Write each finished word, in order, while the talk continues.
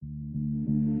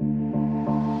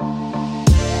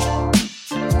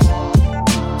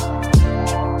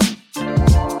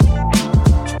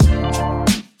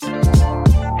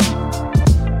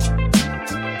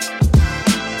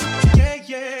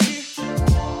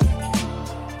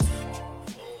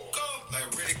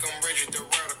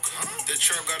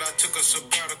took a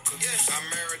sabbatical. I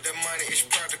married the money, it's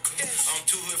practical. I'm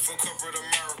too hood for corporate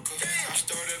America. I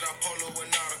started out polo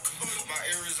and nautica. My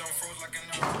ears on froze like an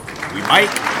nautica. We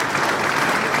might.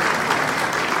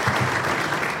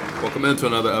 Welcome into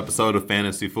another episode of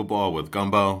Fantasy Football with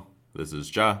Gumbo. This is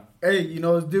Jah. Hey,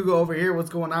 it's Dugo over here. What's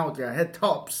going on with your head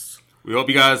tops? We hope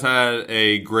you guys had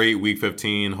a great Week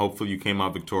 15. Hopefully you came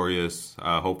out victorious.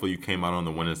 Hopefully you came out on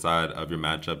the winning side of your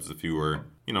matchups if you were,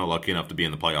 lucky enough to be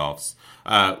in the playoffs.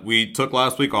 We took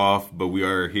last week off, but we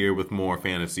are here with more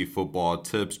fantasy football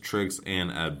tips, tricks,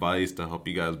 and advice to help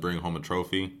you guys bring home a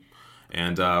trophy.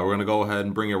 And we're going to go ahead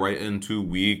and bring it right into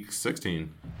Week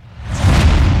 16.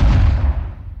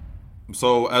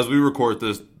 So as we record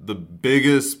this, the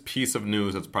biggest piece of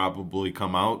news that's probably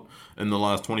come out in the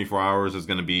last 24 hours is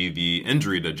going to be the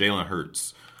injury to Jalen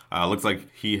Hurts. Looks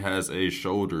like he has a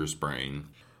shoulder sprain.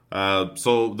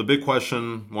 So the big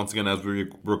question, once again, as we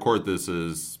record this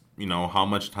is, how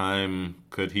much time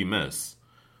could he miss?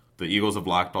 The Eagles have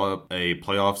locked up a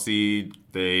playoff seed.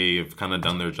 They've kind of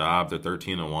done their job. They're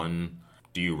 13-1.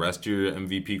 Do you rest your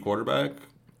MVP quarterback?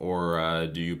 Or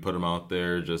do you put him out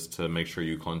there just to make sure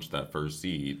you clinch that first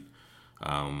seed?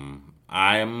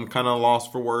 I'm kind of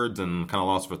lost for words and kind of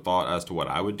lost for thought as to what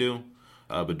I would do.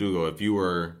 But Dugo, if you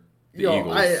were the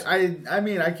Eagles...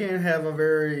 I can't have a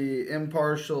very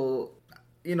impartial,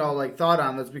 thought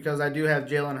on this because I do have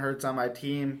Jalen Hurts on my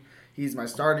team. He's my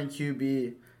starting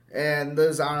QB. And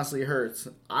this honestly hurts.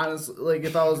 Honestly,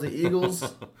 if I was the Eagles...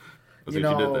 That's what you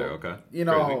did there, okay.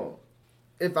 Crazy.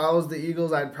 If I was the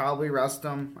Eagles, I'd probably rest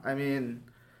them. I mean,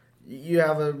 you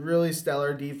have a really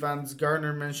stellar defense.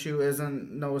 Gardner Minshew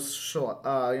isn't no, scrub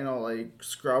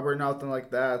or nothing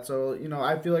like that. So,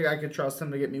 I feel like I could trust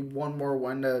him to get me one more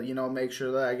win to, make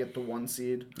sure that I get the 1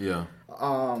 seed. Yeah.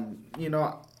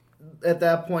 At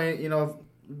that point,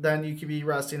 then you could be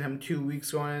resting him 2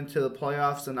 weeks going into the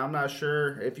playoffs. And I'm not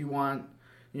sure if you want,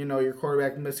 your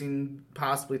quarterback missing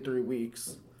possibly 3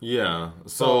 weeks. Yeah,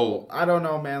 so I don't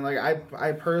know, man.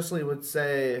 I personally would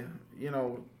say,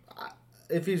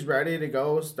 if he's ready to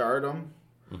go, start him.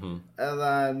 Mm-hmm. And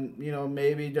then,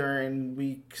 maybe during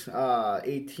week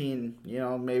 18,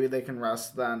 maybe they can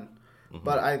rest then. Mm-hmm.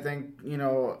 But I think,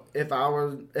 if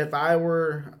I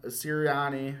were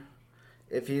Sirianni,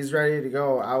 if he's ready to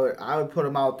go, I would put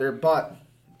him out there. But,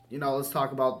 let's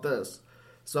talk about this.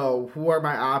 So, who are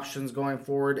my options going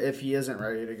forward if he isn't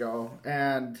ready to go?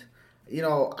 And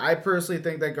I personally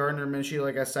think that Gardner Minshew,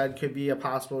 like I said, could be a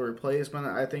possible replacement.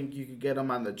 I think you could get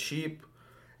him on the cheap.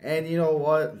 And you know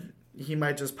what? He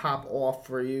might just pop off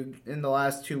for you in the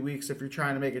last 2 weeks if you're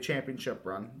trying to make a championship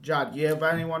run. John, do you have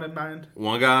anyone in mind?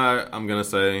 One guy I'm going to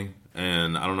say,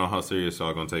 and I don't know how serious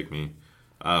y'all going to take me,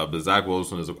 but Zach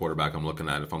Wilson is a quarterback I'm looking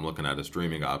at if I'm looking at a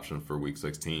streaming option for Week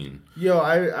 16.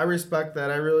 I respect that.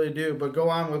 I really do. But go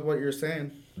on with what you're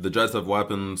saying. The Jets have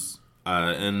weapons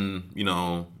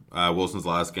Wilson's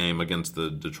last game against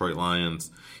the Detroit Lions.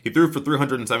 He threw for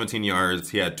 317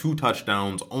 yards. He had 2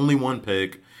 touchdowns, only 1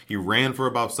 pick. He ran for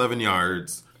about 7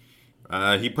 yards.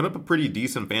 He put up a pretty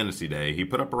decent fantasy day. He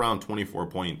put up around 24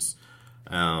 points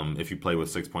if you play with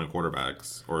 6-point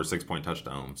quarterbacks or 6-point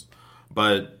touchdowns.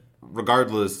 But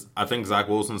regardless, I think Zach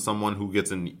Wilson's someone who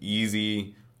gets an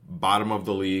easy bottom of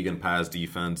the league and pass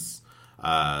defense.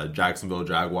 Jacksonville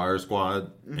Jaguars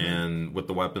squad, mm-hmm. And with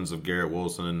the weapons of Garrett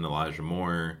Wilson and Elijah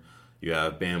Moore, you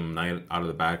have Bam Knight out of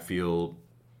the backfield.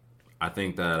 I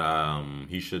think that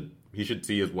he should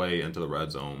see his way into the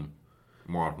red zone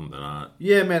more often than not.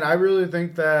 Yeah, man, I really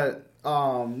think that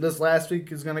this last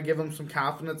week is going to give him some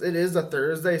confidence. It is a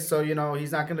Thursday, so,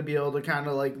 he's not going to be able to kind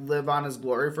of, live on his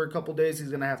glory for a couple days. He's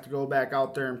going to have to go back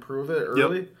out there and prove it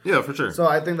early. Yep. Yeah, for sure. So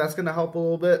I think that's going to help a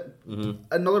little bit. Mm-hmm.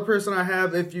 Another person I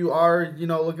have, if you are,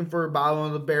 looking for a bottom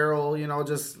of the barrel, you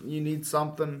need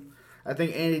something, I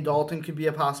think Andy Dalton could be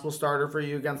a possible starter for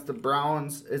you against the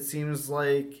Browns. It seems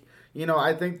like,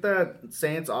 I think that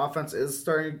Saints offense is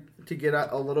starting to get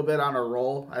a little bit on a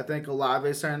roll. I think Olave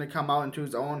is starting to come out into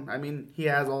his own. I mean, he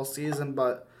has all season,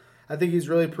 but I think he's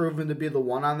really proven to be the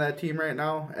one on that team right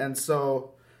now. And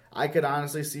so I could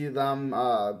honestly see them,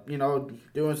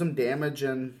 doing some damage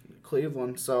in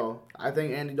Cleveland. So I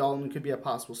think Andy Dalton could be a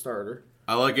possible starter.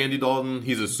 I like Andy Dalton.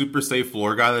 He's a super safe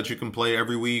floor guy that you can play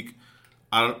every week.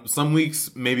 Some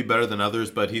weeks maybe better than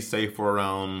others, but he's safe for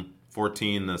around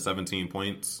 14 to 17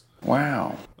 points.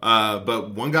 Wow.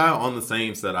 But one guy on the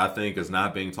Saints that I think is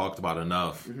not being talked about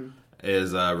enough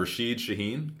is Rashid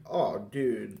Shaheed. Oh,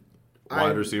 dude.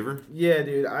 Wide receiver? Yeah,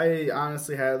 dude. I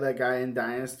honestly had that guy in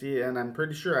Dynasty, and I'm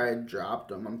pretty sure I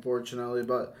dropped him, unfortunately.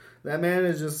 But that man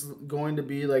is just going to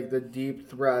be the deep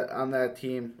threat on that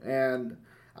team. And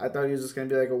I thought he was just going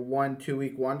to be like a 1-2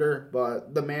 week wonder,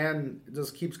 but the man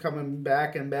just keeps coming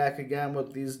back and back again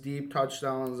with these deep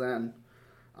touchdowns. And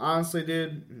honestly,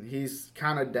 dude, he's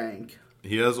kind of dank.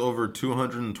 He has over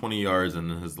 220 yards in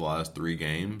his last 3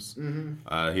 games.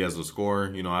 Mm-hmm. He has a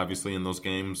score, obviously in those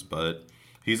games, but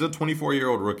he's a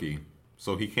 24-year-old rookie,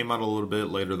 so he came out a little bit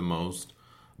later than most.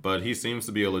 But he seems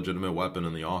to be a legitimate weapon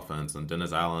in the offense, and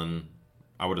Dennis Allen,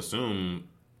 I would assume,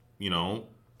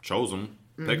 chose him,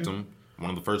 picked him. One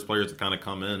of the first players to kind of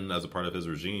come in as a part of his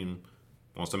regime,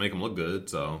 wants to make him look good,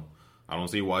 so I don't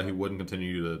see why he wouldn't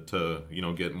continue to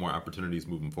get more opportunities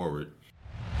moving forward.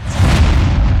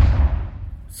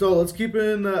 So let's keep it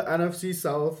in the NFC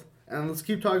South, and let's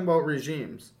keep talking about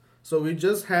regimes. So we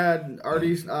just had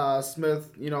Artie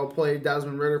Smith, play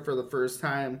Desmond Ridder for the first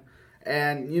time.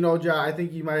 And, Jah, I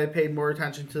think you might have paid more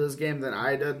attention to this game than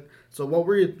I did. So what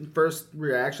were your first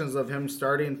reactions of him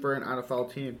starting for an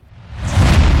NFL team?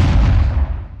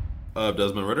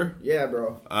 Desmond Ridder? Yeah,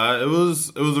 bro. It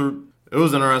was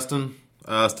interesting.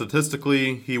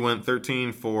 Statistically, he went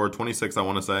 13 for 26, I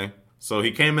want to say. So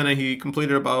he came in and he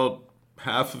completed about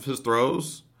half of his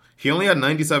throws. He only had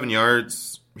 97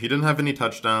 yards. He didn't have any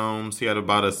touchdowns. He had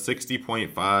about a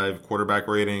 60.5 quarterback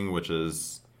rating, which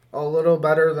is a little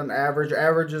better than average.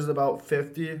 Average is about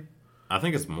 50. I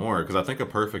think it's more, because I think a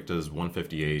perfect is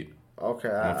 158. Okay.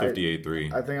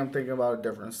 158.3. I think I'm thinking about a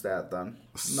different stat then,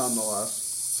 nonetheless.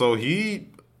 So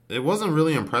it wasn't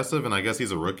really impressive, and I guess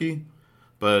he's a rookie.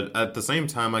 But at the same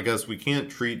time, I guess we can't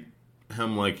treat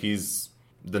him like he's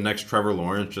the next Trevor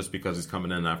Lawrence just because he's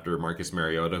coming in after Marcus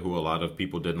Mariota, who a lot of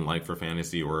people didn't like for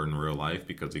fantasy or in real life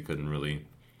because he couldn't really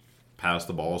pass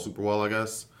the ball super well, I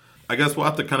guess. I guess we'll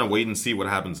have to kind of wait and see what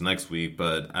happens next week,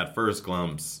 but at first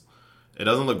glimpse, it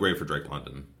doesn't look great for Drake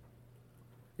London.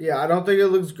 Yeah, I don't think it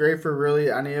looks great for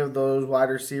really any of those wide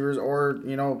receivers or,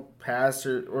 pass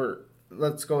or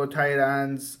let's go tight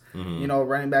ends,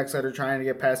 running backs that are trying to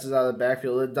get passes out of the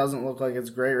backfield. It doesn't look like it's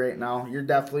great right now. You're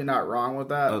definitely not wrong with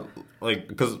that.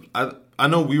 Because I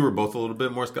know we were both a little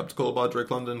bit more skeptical about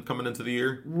Drake London coming into the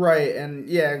year. Right, and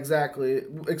yeah, exactly.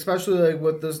 Especially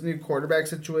with this new quarterback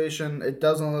situation, it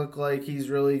doesn't look like he's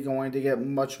really going to get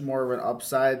much more of an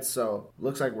upside, so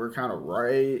looks like we're kind of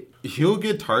right. He'll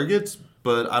get targets,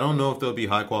 but I don't know if they'll be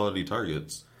high-quality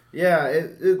targets. Yeah,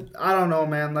 I don't know,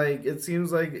 man. It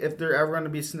seems like if they're ever going to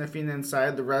be sniffing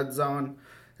inside the red zone,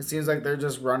 it seems like they're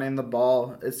just running the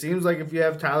ball. It seems like if you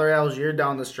have Tyler Algier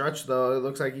down the stretch, though, it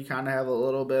looks like you kind of have a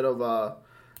little bit of a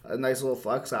nice little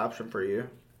flex option for you.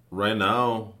 Right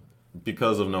now,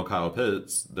 because of no Kyle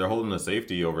Pitts, they're holding a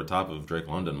safety over top of Drake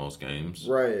London most games.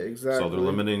 Right, exactly. So they're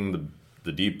limiting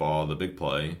the deep ball, the big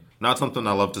play. Not something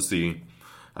I love to see.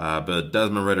 But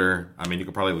Desmond Ridder, you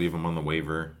could probably leave him on the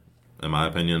waiver. In my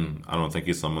opinion, I don't think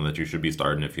he's someone that you should be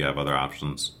starting if you have other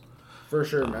options. For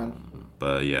sure, man.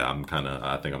 But yeah,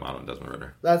 I think I'm out on Desmond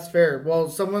Ridder. That's fair. Well,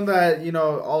 someone that,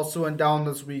 also went down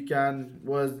this weekend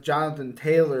was Jonathan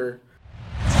Taylor.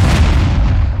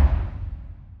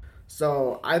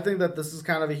 So I think that this is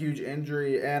kind of a huge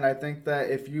injury, and I think that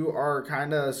if you are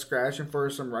kind of scratching for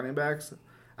some running backs,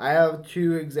 I have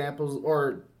two examples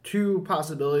or two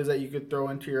possibilities that you could throw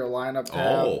into your lineup to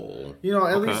have,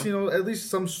 at least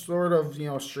some sort of,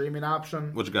 streaming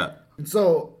option. What you got?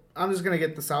 So I'm just going to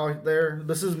get this out there.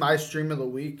 This is my stream of the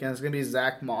week, and it's going to be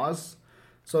Zach Moss.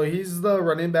 So he's the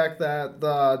running back that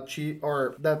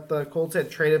the Colts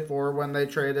had traded for when they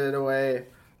traded away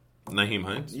Nyheim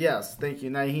Hines? Yes, thank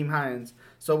you, Nyheim Hines.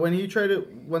 So when they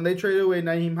traded away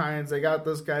Nyheim Hines, they got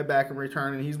this guy back in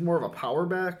return, and he's more of a power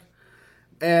back.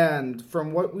 And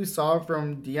from what we saw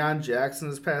from Deon Jackson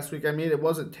this past week, it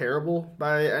wasn't terrible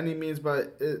by any means,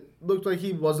 but it looked like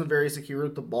he wasn't very secure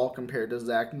with the ball compared to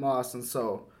Zach Moss. And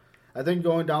so I think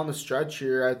going down the stretch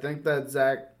here, I think that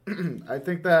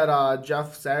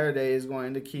Jeff Saturday is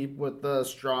going to keep with the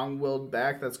strong-willed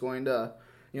back that's going to,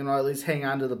 at least hang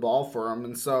on to the ball for him.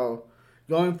 And so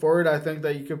going forward, I think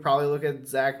that you could probably look at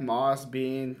Zach Moss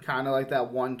being kind of like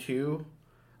that 1-2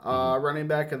 running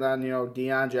back, and then,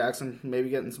 Deon Jackson maybe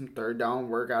getting some third down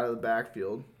work out of the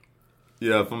backfield.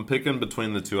 Yeah, if I'm picking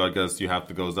between the two, I guess you have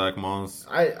to go Zach Moss.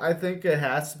 I think it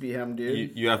has to be him,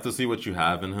 dude. You have to see what you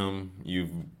have in him.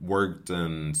 You've worked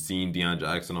and seen Deon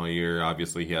Jackson all year.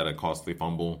 Obviously, he had a costly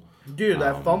fumble. Dude,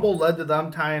 that fumble led to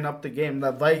them tying up the game.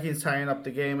 The Vikings tying up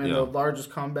the game in the largest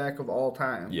comeback of all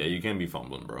time. Yeah, you can't be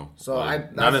fumbling, bro. So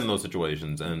not in those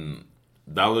situations. And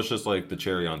that was just like the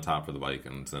cherry on top for the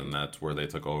Vikings, and that's where they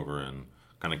took over and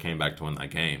kind of came back to win that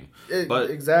game.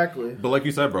 Exactly. But like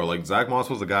you said, bro, like Zach Moss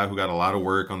was a guy who got a lot of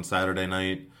work on Saturday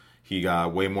night. He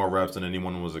got way more reps than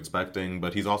anyone was expecting,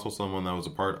 but he's also someone that was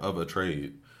a part of a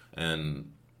trade.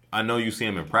 And I know you see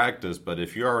him in practice, but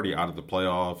if you're already out of the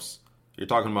playoffs, you're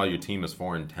talking about your team is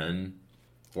 4-10,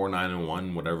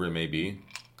 4-9-1, whatever it may be.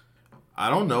 I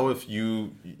don't know if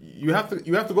you have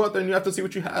to go out there and you have to see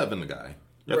what you have in the guy.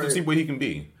 You have to see what he can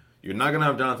be. You're not gonna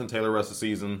have Jonathan Taylor the rest of the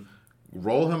season.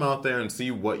 Roll him out there and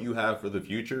see what you have for the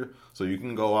future, so you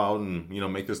can go out and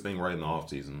make this thing right in the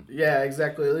offseason. Yeah,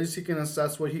 exactly. At least you can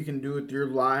assess what he can do with your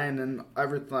line and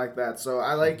everything like that. So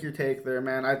I like your take there,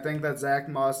 man. I think that Zach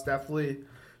Moss definitely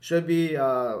should be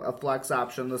a flex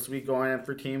option this week going in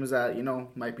for teams that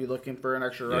might be looking for an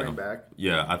extra running back.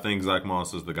 Yeah, I think Zach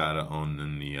Moss is the guy to own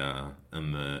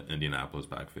in the Indianapolis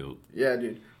backfield. Yeah,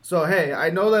 dude. So hey, I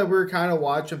know that we're kind of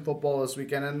watching football this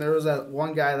weekend, and there was that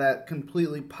one guy that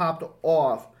completely popped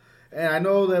off. And I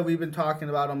know that we've been talking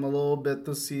about him a little bit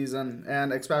this season,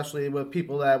 and especially with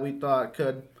people that we thought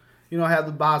could, have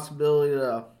the possibility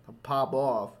to pop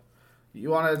off. You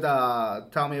want to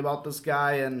tell me about this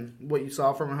guy and what you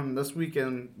saw from him this week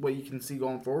and what you can see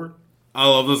going forward? I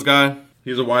love this guy.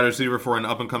 He's a wide receiver for an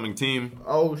up-and-coming team.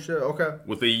 Oh, shit. Okay.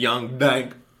 With a young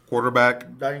dank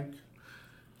quarterback. Dank.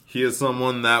 He is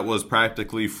someone that was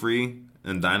practically free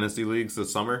in Dynasty Leagues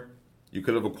this summer. You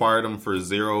could have acquired him for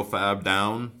 0 fab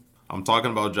down. I'm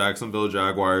talking about Jacksonville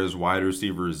Jaguars wide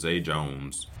receiver Zay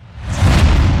Jones.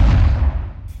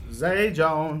 Zay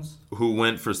Jones. Who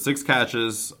went for 6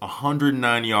 catches,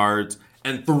 109 yards,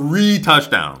 and 3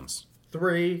 touchdowns.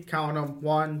 3, count them,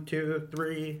 1, 2,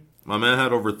 3. My man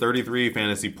had over 33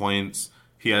 fantasy points.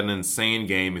 He had an insane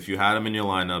game. If you had him in your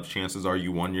lineup, chances are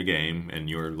you won your game, and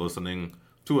you're listening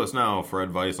to us now for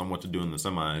advice on what to do in the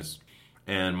semis.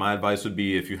 And my advice would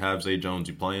be, if you have Zay Jones,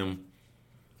 you play him.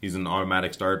 He's an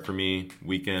automatic start for me,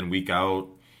 week in, week out.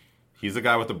 He's a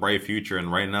guy with a bright future,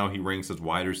 and right now he ranks as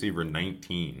wide receiver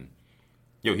 19.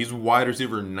 He's wide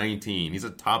receiver 19. He's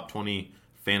a top 20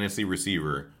 fantasy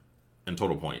receiver in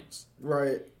total points.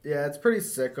 Right. Yeah, it's pretty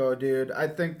sicko, dude. I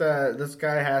think that this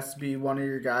guy has to be one of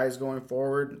your guys going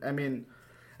forward. I mean,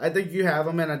 I think you have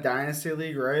him in a Dynasty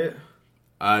League, right?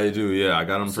 I do, yeah. I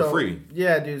got him for free.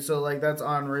 Yeah, dude. So, that's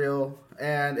unreal.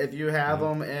 And if you have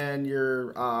him in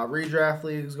your redraft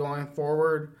leagues going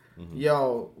forward,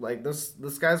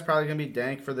 this guy's probably going to be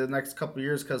dank for the next couple of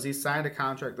years because he signed a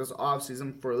contract this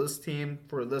offseason for this team,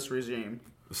 for this regime.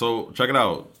 So, check it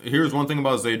out. Here's one thing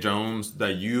about Zay Jones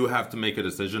that you have to make a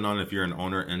decision on if you're an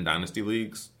owner in Dynasty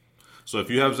Leagues. So, if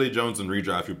you have Zay Jones in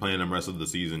redraft, you're playing him the rest of the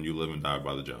season, you live and die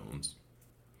by the Jones.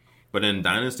 But in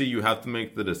Dynasty, you have to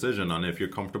make the decision on if you're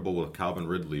comfortable with Calvin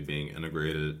Ridley being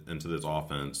integrated into this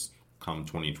offense come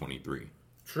 2023.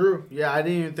 True. Yeah, I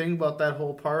didn't even think about that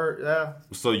whole part. Yeah.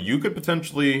 So you could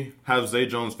potentially have Zay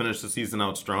Jones finish the season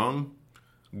out strong,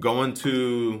 go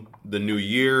into the new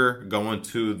year, go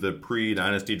into the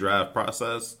pre-Dynasty draft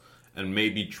process, and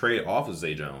maybe trade off of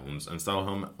Zay Jones and sell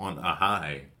him on a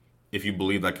high if you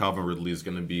believe that Calvin Ridley is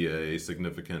going to be a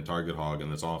significant target hog in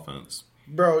this offense.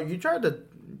 Bro,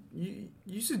 you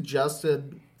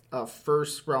suggested a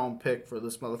first-round pick for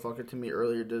this motherfucker to me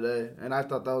earlier today, and I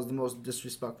thought that was the most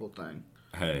disrespectful thing.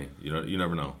 Hey, you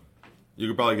never know. You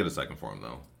could probably get a second for him,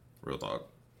 though. Real talk.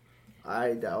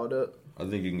 I doubt it. I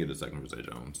think you can get a second for Zay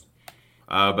Jones.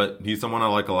 But he's someone I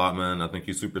like a lot, man. I think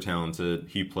he's super talented.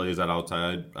 He plays that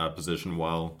outside position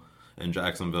well in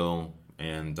Jacksonville,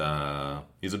 and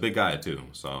he's a big guy, too.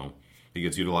 So he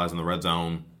gets utilized in the red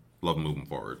zone. Love him moving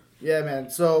forward. Yeah, man.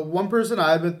 So one person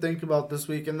I've been thinking about this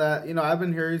week, and that, I've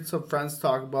been hearing some friends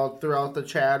talk about throughout the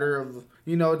chatter of,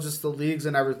 just the leagues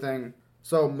and everything.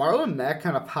 So Marlon Mack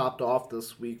kind of popped off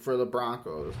this week for the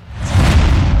Broncos.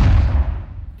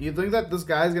 Do you think that this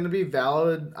guy's going to be a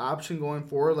valid option going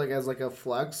forward, as a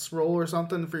flex role or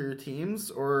something for your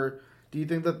teams? Or do you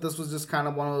think that this was just kind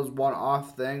of one of those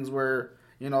one-off things where,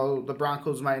 the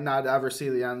Broncos might not ever see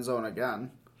the end zone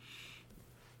again?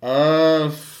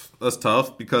 That's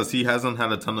tough because he hasn't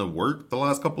had a ton of work the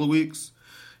last couple of weeks.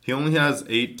 He only has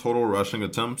 8 total rushing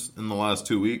attempts in the last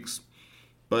 2 weeks,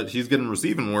 but he's getting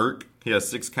receiving work. He has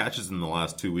 6 catches in the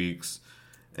last 2 weeks,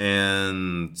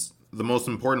 and the most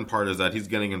important part is that he's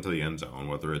getting into the end zone,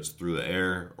 whether it's through the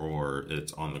air or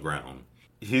it's on the ground.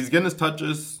 He's getting his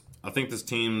touches. I think this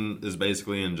team is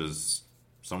basically in just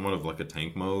somewhat of a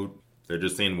tank mode. They're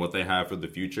just seeing what they have for the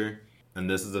future, and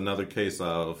this is another case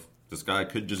of this guy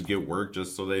could just get work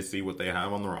just so they see what they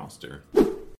have on the roster.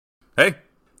 Hey,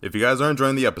 if you guys are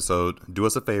enjoying the episode, do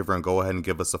us a favor and go ahead and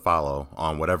give us a follow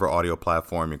on whatever audio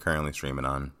platform you're currently streaming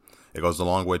on. It goes a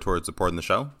long way towards supporting the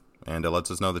show, and it lets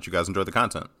us know that you guys enjoy the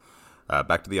content.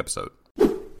 Back to the episode.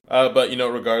 But,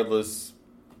 regardless,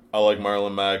 I like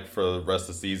Marlon Mack for the rest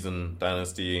of the season.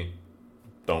 Dynasty,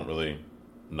 don't really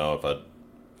know if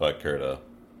I'd care to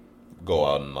go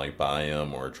out and like buy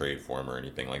him or trade for him or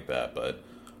anything like that. But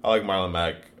I like Marlon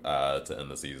Mack to end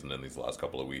the season in these last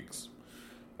couple of weeks.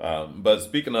 But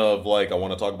speaking of, like, I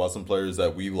want to talk about some players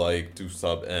that we like to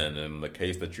sub in the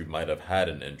case that you might have had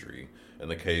an injury, in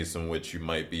the case in which you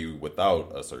might be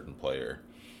without a certain player.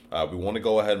 We want to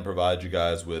go ahead and provide you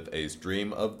guys with a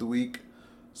stream of the week.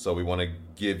 So we want to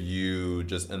give you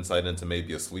just insight into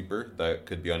maybe a sleeper that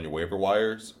could be on your waiver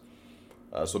wires.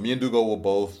 So me and Dugo will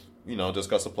both,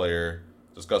 discuss a player,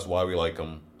 discuss why we like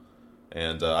him.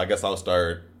 And I guess I'll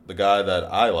start. The guy that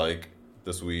I like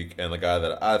this week and the guy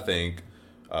that I think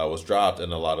was dropped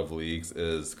in a lot of leagues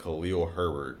is Khalil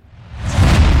Herbert,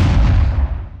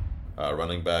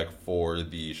 running back for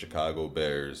the Chicago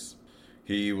Bears.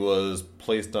 He was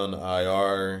placed on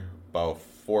IR about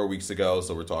 4 weeks ago,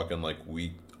 so we're talking like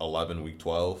week 11, week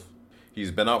 12.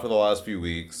 He's been out for the last few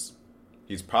weeks.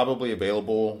 He's probably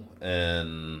available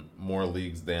in more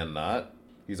leagues than not.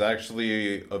 He's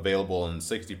actually available in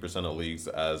 60% of leagues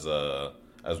as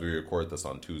we record this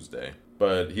on Tuesday.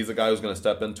 But he's a guy who's going to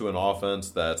step into an offense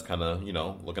that's kind of,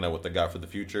 looking at what they got for the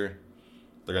future.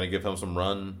 They're going to give him some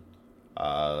run.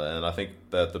 And I think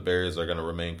that the Bears are going to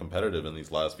remain competitive in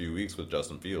these last few weeks with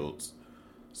Justin Fields.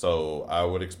 So I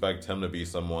would expect him to be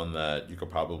someone that you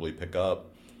could probably pick up.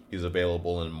 He's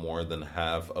available in more than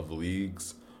half of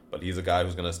leagues. But he's a guy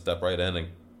who's going to step right in and,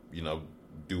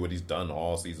 do what he's done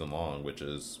all season long, which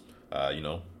is,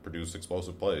 produce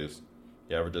explosive plays.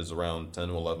 He averages around 10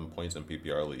 to 11 points in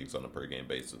PPR leagues on a per-game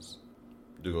basis.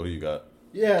 Dugo, who you got?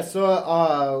 Yeah,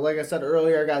 so like I said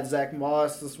earlier, I got Zach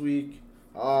Moss this week.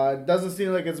 Doesn't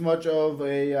seem like it's much of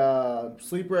a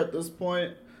sleeper at this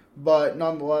point, but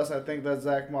nonetheless, I think that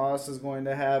Zach Moss is going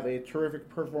to have a terrific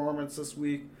performance this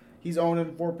week. He's owned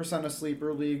in 4% of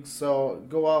sleeper leagues, so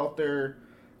go out there,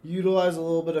 utilize a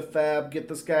little bit of fab, get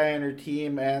this guy on your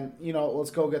team, and,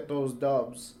 let's go get those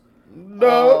dubs.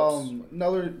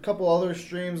 Another couple other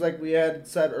streams like we had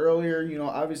said earlier,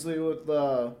 obviously with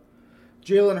the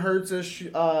Jalen Hurts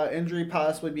injury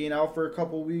possibly being out for a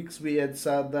couple weeks, we had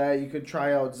said that you could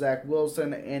try out Zach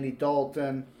Wilson, Andy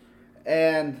Dalton,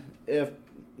 and if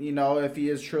he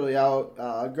is truly out,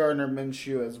 Gardner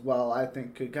Minshew as well, I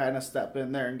think could kind of step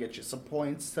in there and get you some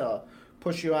points to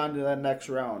push you on to that next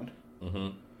round.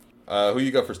 Mm-hmm. Who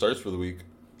you got for starts for the week?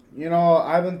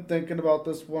 I've been thinking about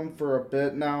this one for a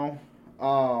bit now.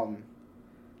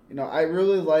 I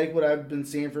really like what I've been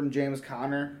seeing from James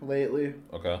Conner lately.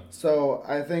 Okay. So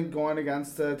I think going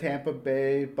against the Tampa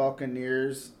Bay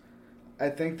Buccaneers, I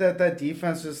think that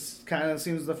defense just kind of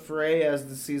seems to fray as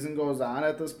the season goes on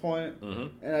at this point.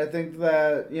 Mm-hmm. And I think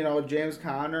that, James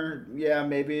Conner,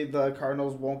 maybe the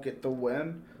Cardinals won't get the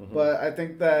win. Mm-hmm. But I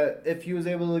think that if he was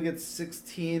able to get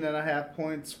 16.5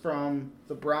 points from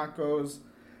the Broncos,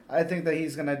 I think that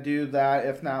he's going to do that,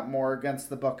 if not more, against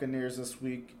the Buccaneers this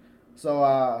week. So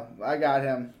I got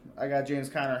him. I got James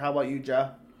Conner. How about you,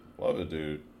 Jah? Love it,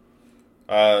 dude.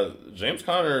 James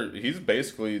Conner, he's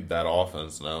basically that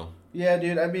offense now. Yeah,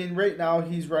 dude. I mean, right now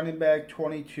he's running back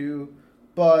 22,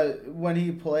 but when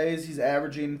he plays, he's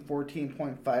averaging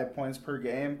 14.5 points per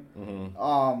game.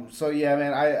 Mm-hmm. So, yeah,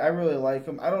 man, I really like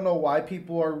him. I don't know why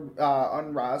people are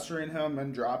unrostering him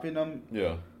and dropping him.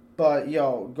 Yeah. But,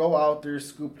 go out there,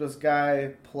 scoop this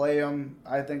guy, play him.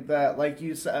 I think that, like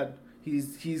you said,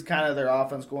 he's kind of their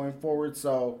offense going forward,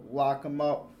 so lock him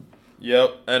up.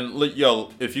 Yep. And,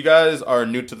 if you guys are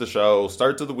new to the show,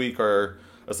 starts of the week are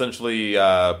essentially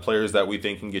players that we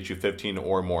think can get you 15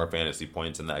 or more fantasy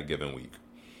points in that given week.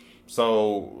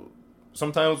 So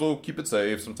sometimes we'll keep it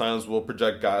safe. Sometimes we'll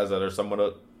project guys that are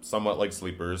somewhat like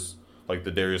sleepers, like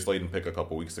the Darius Slayton pick a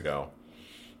couple weeks ago.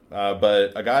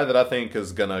 But a guy that I think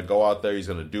is going to go out there, he's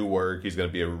going to do work, he's going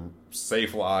to be a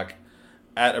safe lock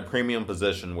at a premium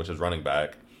position, which is running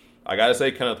back. I got to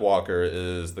say Kenneth Walker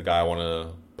is the guy I want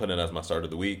to put in as my start of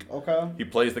the week. Okay. He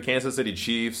plays the Kansas City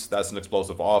Chiefs. That's an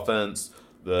explosive offense.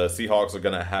 The Seahawks are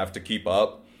going to have to keep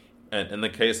up. And in the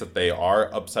case that they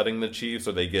are upsetting the Chiefs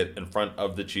or they get in front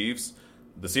of the Chiefs,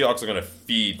 the Seahawks are going to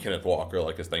feed Kenneth Walker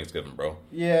like it's Thanksgiving, bro.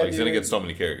 Yeah, he's going to get so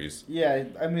many carries. Yeah,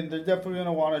 I mean, they're definitely going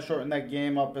to want to shorten that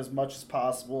game up as much as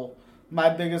possible. My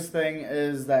biggest thing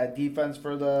is that defense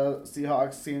for the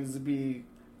Seahawks seems to be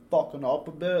fucking up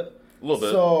a bit. A little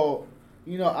bit. So,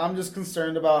 I'm just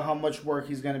concerned about how much work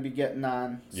he's going to be getting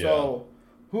on. Yeah. So,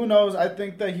 who knows? I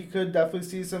think that he could definitely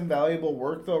see some valuable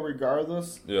work, though,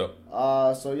 regardless. Yeah.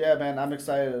 So, yeah, man, I'm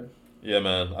excited. Yeah,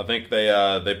 man. I think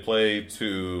they play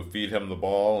to feed him the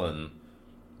ball and,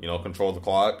 control the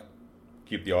clock,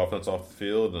 keep the offense off the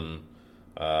field. And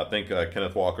I think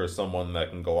Kenneth Walker is someone that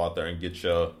can go out there and get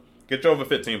you over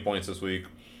 15 points this week.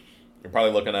 You're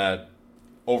probably looking at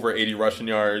over 80 rushing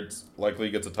yards. Likely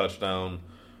gets a touchdown.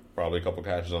 Probably a couple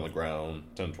catches on the ground.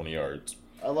 10, 20 yards.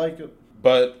 I like it.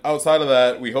 But outside of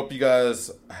that, we hope you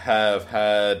guys have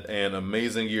had an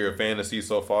amazing year of fantasy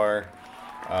so far.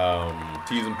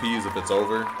 T's and P's if it's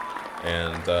over.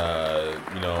 And,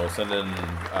 send in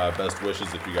best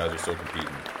wishes if you guys are still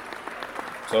competing.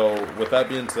 So, with that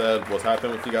being said, what's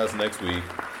happening with you guys next week?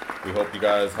 We hope you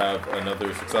guys have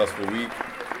another successful week.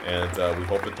 And we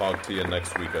hope to talk to you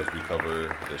next week as we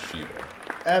cover the Shiva.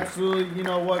 Absolutely. You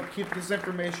know what? Keep this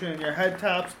information in your head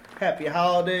tops. Happy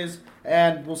holidays.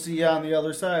 And we'll see you on the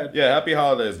other side. Yeah, happy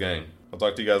holidays, gang. I'll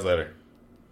talk to you guys later.